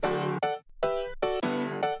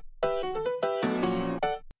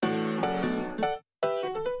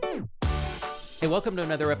welcome to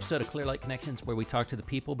another episode of Clear Lake Connections, where we talk to the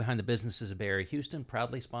people behind the businesses of Bay Area, Houston,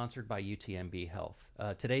 proudly sponsored by UTMB Health.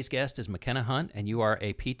 Today's guest is McKenna Hunt, and you are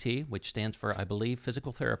a PT, which stands for, I believe,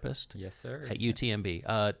 physical therapist. Yes, sir. At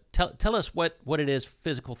UTMB. Tell us what it is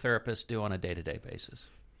physical therapists do on a day-to-day basis.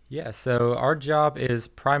 Yeah, so our job is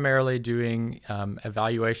primarily doing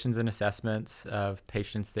evaluations and assessments of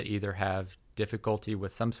patients that either have difficulty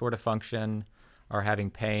with some sort of function, are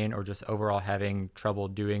having pain, or just overall having trouble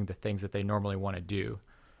doing the things that they normally want to do.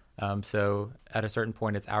 So at a certain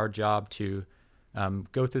point, it's our job to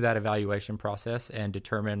go through that evaluation process and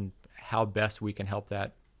determine how best we can help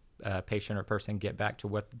that patient or person get back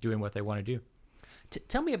to doing what they want to do.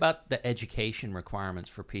 Tell me about the education requirements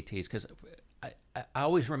for PTs, because I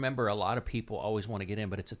always remember a lot of people always want to get in,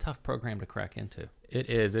 but it's a tough program to crack into. It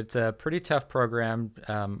is. It's a pretty tough program.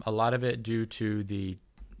 A lot of it due to the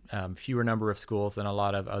fewer number of schools than a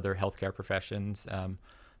lot of other healthcare professions.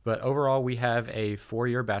 But overall, we have a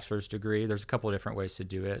 4-year bachelor's degree. There's a couple of different ways to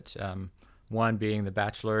do it. One being the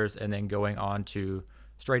bachelor's and then going on to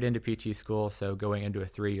straight into PT school, so going into a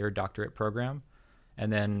 3-year doctorate program.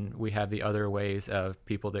 And then we have the other ways of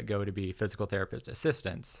people that go to be physical therapist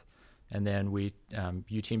assistants. And then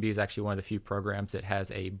UTMB is actually one of the few programs that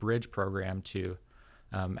has a bridge program to,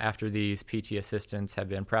 after these PT assistants have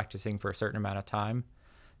been practicing for a certain amount of time,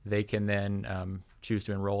 they can then choose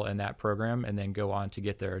to enroll in that program and then go on to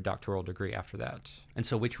get their doctoral degree after that. And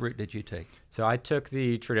so which route did you take? So I took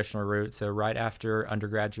the traditional route. So right after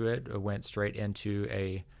undergraduate, I went straight into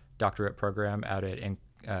a doctorate program out at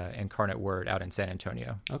Incarnate Word out in San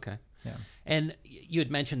Antonio. Okay. Yeah. And you had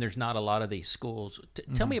mentioned there's not a lot of these schools.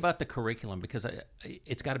 Tell me about the curriculum, because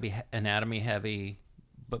it's got to be anatomy heavy,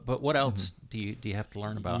 but what else do you have to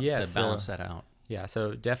learn about to balance that out? Yeah,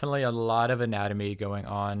 so definitely a lot of anatomy going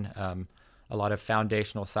on, a lot of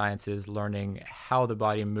foundational sciences, learning how the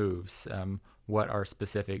body moves, what are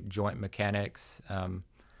specific joint mechanics,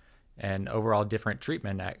 and overall different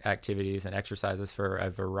treatment activities and exercises for a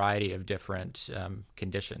variety of different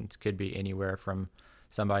conditions. Could be anywhere from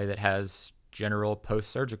somebody that has general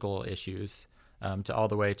post-surgical issues to all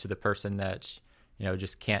the way to the person that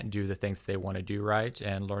just can't do the things that they want to do right,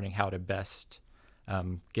 and learning how to best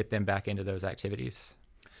get them back into those activities.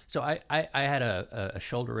 So I had a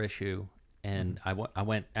shoulder issue, and I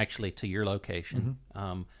went actually to your location,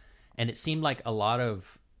 and it seemed like a lot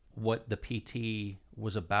of what the PT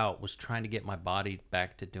was about was trying to get my body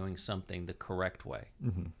back to doing something the correct way.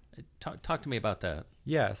 Talk to me about that.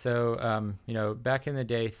 Yeah, so back in the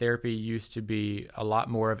day, therapy used to be a lot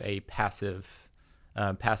more of a passive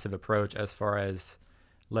approach, as far as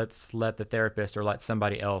let's let the therapist or let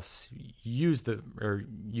somebody else use the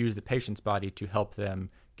patient's body to help them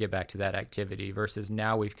get back to that activity, versus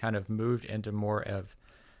now we've kind of moved into more of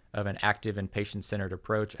an active and patient-centered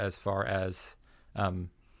approach, as far as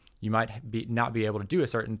you might not be able to do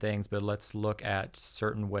certain things, but let's look at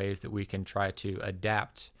certain ways that we can try to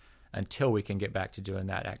adapt until we can get back to doing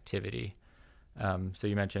that activity. So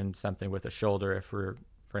you mentioned something with the shoulder. If we're,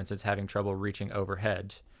 for instance, having trouble reaching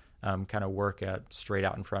overhead, kind of work at straight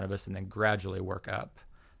out in front of us and then gradually work up.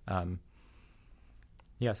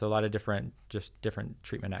 So a lot of different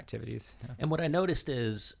treatment activities. Yeah. And what I noticed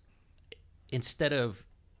is, instead of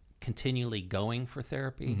continually going for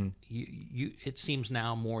therapy, it seems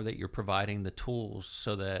now more that you're providing the tools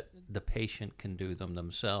so that the patient can do them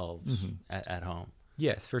themselves at home.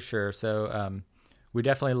 Yes, for sure. So we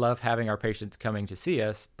definitely love having our patients coming to see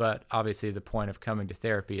us, but obviously the point of coming to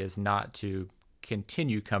therapy is not to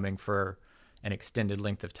continue coming for an extended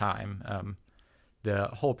length of time. The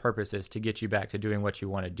whole purpose is to get you back to doing what you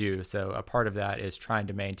want to do. So a part of that is trying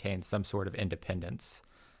to maintain some sort of independence.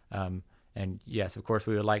 And yes, of course,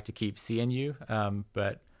 we would like to keep seeing you,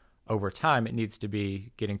 but over time, it needs to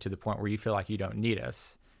be getting to the point where you feel like you don't need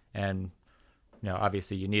us. And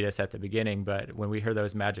obviously you need us at the beginning, but when we hear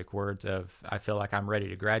those magic words of, I feel like I'm ready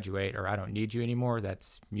to graduate, or I don't need you anymore,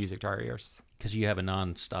 that's music to our ears. Because you have a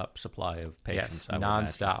nonstop supply of patients. Yes,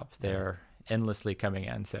 nonstop. They're endlessly coming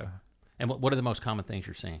in. So, and what are the most common things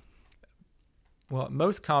you're seeing? Well,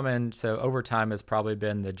 most common, so over time, has probably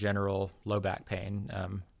been the general low back pain.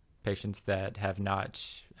 Patients that have not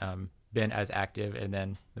been as active, and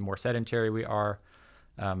then the more sedentary we are,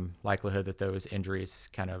 likelihood that those injuries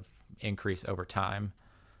kind of increase over time.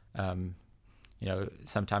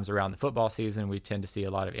 Sometimes around the football season, we tend to see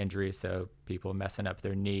a lot of injuries, so people messing up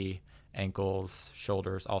their knee, ankles,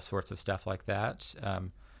 shoulders, all sorts of stuff like that.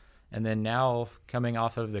 And then now, coming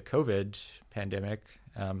off of the COVID pandemic,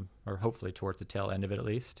 or hopefully towards the tail end of it at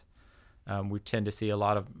least, we tend to see a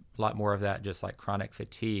lot more of that, just like chronic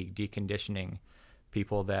fatigue, deconditioning,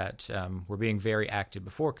 people that were being very active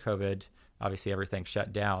before COVID, obviously everything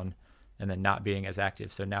shut down and then not being as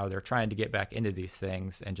active. So now they're trying to get back into these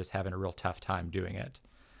things and just having a real tough time doing it.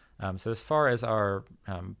 So as far as our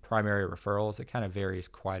primary referrals, it kind of varies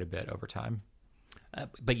quite a bit over time.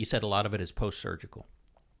 But you said a lot of it is post-surgical.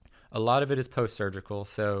 A lot of it is post-surgical.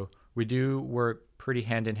 So we do work pretty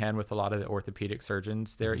hand in hand with a lot of the orthopedic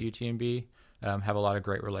surgeons there at UTMB, have a lot of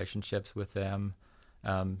great relationships with them.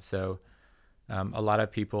 So a lot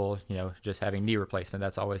of people, just having knee replacement,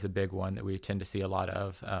 that's always a big one that we tend to see a lot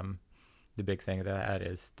of. The big thing of that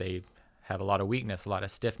is they have a lot of weakness, a lot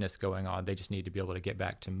of stiffness going on. They just need to be able to get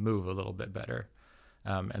back to move a little bit better.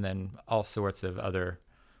 And then all sorts of other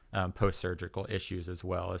post-surgical issues as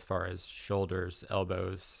well, as far as shoulders,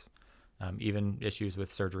 elbows, even issues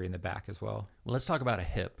with surgery in the back as well. Well, let's talk about a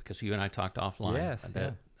hip, because you and I talked offline. Yes,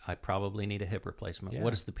 that I probably need a hip replacement. Yeah.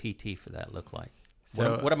 What does the PT for that look like?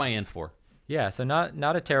 So, what am I in for? Yeah, so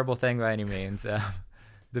not a terrible thing by any means.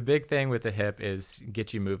 The big thing with the hip is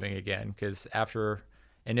get you moving again, because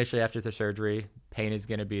initially after the surgery, pain is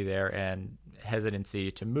going to be there and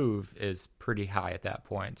hesitancy to move is pretty high at that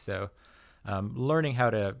point. So learning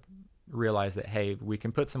how to realize that, hey, we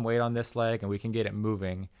can put some weight on this leg and we can get it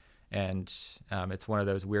moving. And it's one of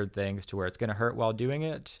those weird things to where it's going to hurt while doing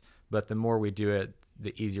it, but the more we do it,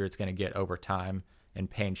 the easier it's going to get over time, and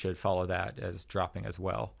pain should follow that as dropping as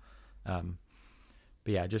well.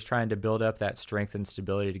 But yeah, just trying to build up that strength and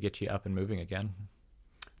stability to get you up and moving again.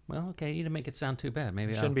 Well, okay, you didn't make it sound too bad.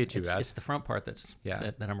 Maybe it shouldn't be too bad. It's the front part that I'm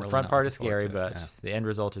really. The front part is scary, to, but the end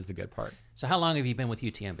result is the good part. So how long have you been with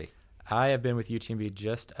UTMB? I have been with UTMB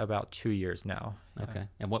just about 2 years now. Okay.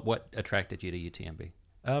 And what attracted you to UTMB?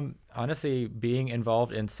 Honestly, being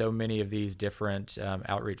involved in so many of these different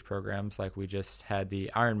outreach programs, like we just had the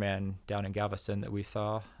Ironman down in Galveston that we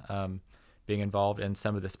saw, being involved in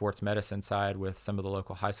some of the sports medicine side with some of the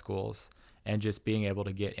local high schools, and just being able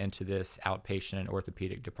to get into this outpatient and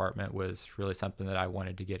orthopedic department was really something that I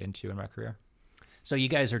wanted to get into in my career. So you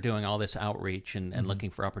guys are doing all this outreach and looking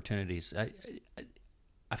for opportunities.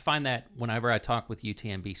 I find that whenever I talk with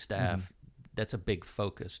UTMB staff, that's a big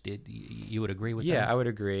focus. You would agree with that? Yeah, I would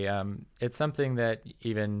agree. It's something that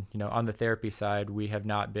even, on the therapy side, we have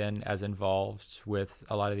not been as involved with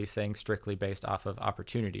a lot of these things strictly based off of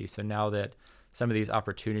opportunity. So now that some of these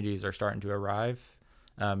opportunities are starting to arrive,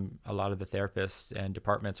 a lot of the therapists and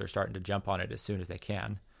departments are starting to jump on it as soon as they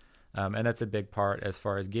can. And that's a big part as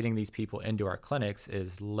far as getting these people into our clinics,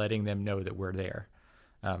 is letting them know that we're there.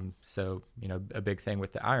 So, a big thing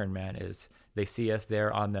with the Ironman is they see us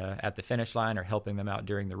there at the finish line or helping them out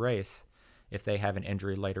during the race. If they have an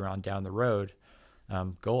injury later on down the road,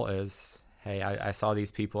 goal is, hey, I saw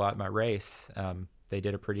these people at my race. They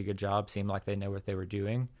did a pretty good job. Seemed like they know what they were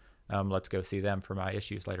doing. Let's go see them for my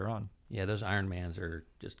issues later on. Yeah, those Ironmans are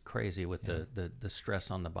just crazy with the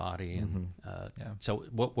stress on the body. And so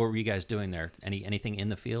what were you guys doing there? Anything in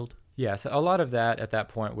the field? Yeah, so a lot of that at that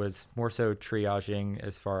point was more so triaging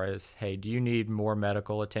as far as, hey, do you need more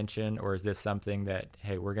medical attention, or is this something that,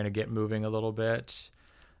 hey, we're going to get moving a little bit,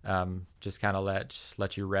 just kind of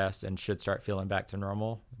let you rest and should start feeling back to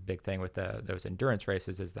normal. Big thing with those endurance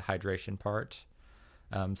races is the hydration part.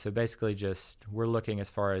 So basically just we're looking as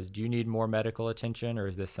far as, do you need more medical attention, or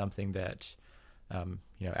is this something that,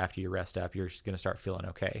 after you rest up, you're just going to start feeling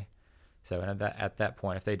okay? So at that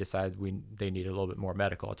point, if they decide they need a little bit more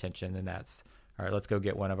medical attention, then that's, all right, let's go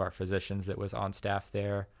get one of our physicians that was on staff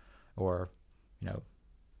there, or,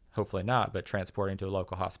 hopefully not, but transporting to a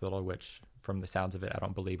local hospital, which from the sounds of it, I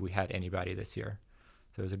don't believe we had anybody this year.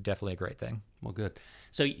 So it was definitely a great thing. Well, good.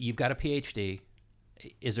 So you've got a PhD.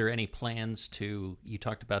 Is there any plans you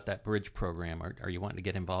talked about that bridge program. Are you wanting to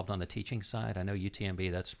get involved on the teaching side? I know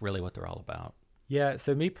UTMB, that's really what they're all about. Yeah,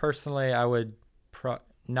 so me personally, I would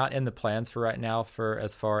not in the plans for right now for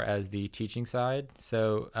as far as the teaching side.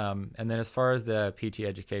 So, and then as far as the PT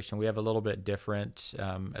education, we have a little bit different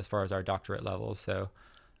as far as our doctorate levels. So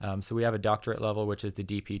we have a doctorate level, which is the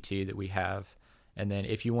DPT that we have. And then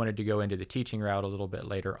if you wanted to go into the teaching route a little bit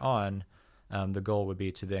later on, the goal would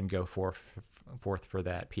be to then go forth for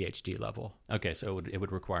that PhD level. Okay, so it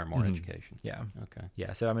would require more education. Yeah. Okay.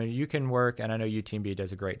 Yeah, so I mean, you can work, and I know UTMB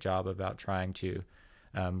does a great job about trying to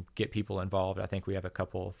get people involved. I think we have a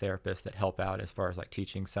couple therapists that help out as far as like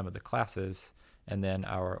teaching some of the classes, and then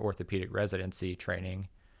our orthopedic residency training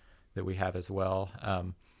that we have as well.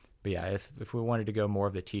 But yeah, if we wanted to go more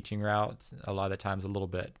of the teaching route, a lot of the times a little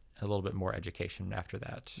bit more education after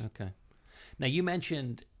that. Okay. Now you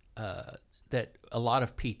mentioned that a lot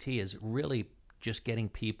of PT is really just getting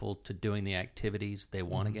people to doing the activities they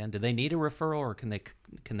want again. Do they need a referral, or can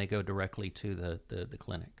they go directly to the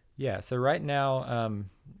clinic? Yeah, so right now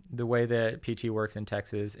the way that PT works in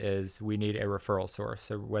Texas is we need a referral source.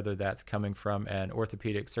 So whether that's coming from an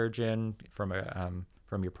orthopedic surgeon, from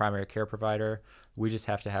your primary care provider, we just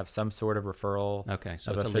have to have some sort of referral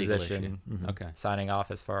So of it's a a legal physician issue. signing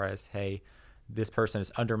off as far as, hey, this person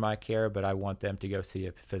is under my care, but I want them to go see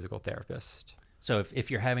a physical therapist. So if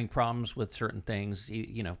you're having problems with certain things,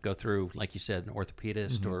 you know, go through, like you said, an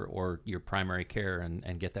orthopedist or your primary care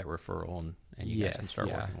and get that referral, and you guys can start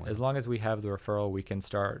working with as it. long as we have the referral, we can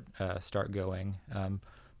start going.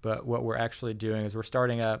 But what we're actually doing is we're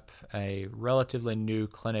starting up a relatively new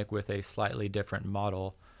clinic with a slightly different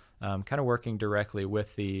model, kind of working directly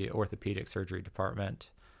with the orthopedic surgery department.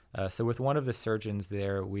 So with one of the surgeons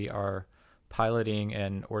there, we are piloting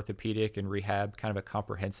an orthopedic and rehab, kind of a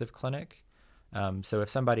comprehensive clinic. So if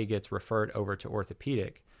somebody gets referred over to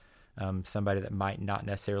orthopedic, somebody that might not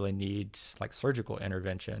necessarily need like surgical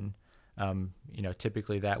intervention, you know,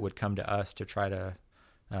 typically that would come to us to try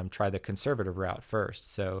the conservative route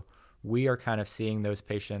first. So we are kind of seeing those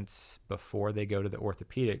patients before they go to the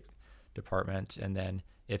orthopedic department. And then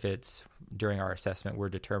if it's during our assessment, we're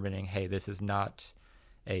determining, hey, this is not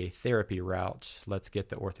a therapy route. Let's get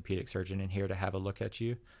the orthopedic surgeon in here to have a look at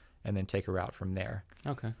you and then take a route from there.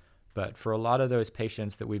 Okay. But for a lot of those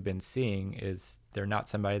patients that we've been seeing, is they're not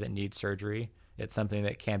somebody that needs surgery. It's something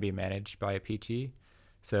that can be managed by a PT.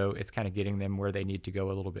 So it's kind of getting them where they need to go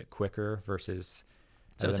a little bit quicker versus.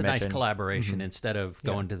 So it's a nice collaboration. Instead of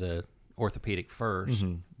going to the orthopedic first,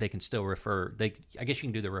 they can still refer. I guess you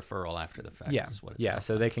can do the referral after the fact. Yeah. Is what it's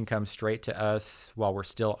So they can come straight to us while we're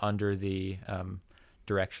still under the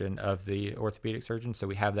direction of the orthopedic surgeon. So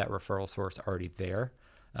we have that referral source already there.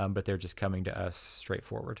 But they're just coming to us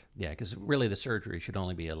straightforward. Yeah, because really the surgery should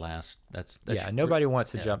only be a last. That's nobody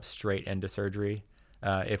wants to jump straight into surgery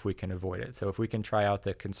if we can avoid it. So if we can try out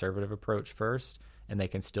the conservative approach first and they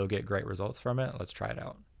can still get great results from it, let's try it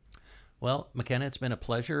out. Well, McKenna, it's been a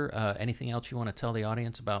pleasure. Anything else you want to tell the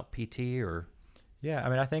audience about PT or? Yeah, I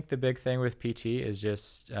mean, I think the big thing with PT is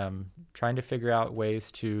just trying to figure out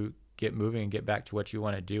ways to get moving and get back to what you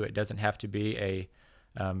want to do. It doesn't have to be a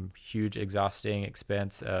huge, exhausting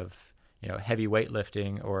expense of, you know, heavy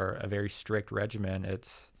weightlifting or a very strict regimen.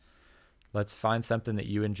 It's let's find something that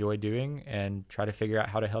you enjoy doing and try to figure out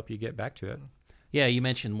how to help you get back to it. Yeah, you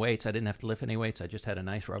mentioned weights. I didn't have to lift any weights. I just had a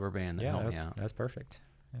nice rubber band that helped me out. That's perfect.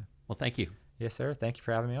 Yeah. Well, thank you. Yes, sir. Thank you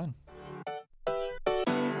for having me on.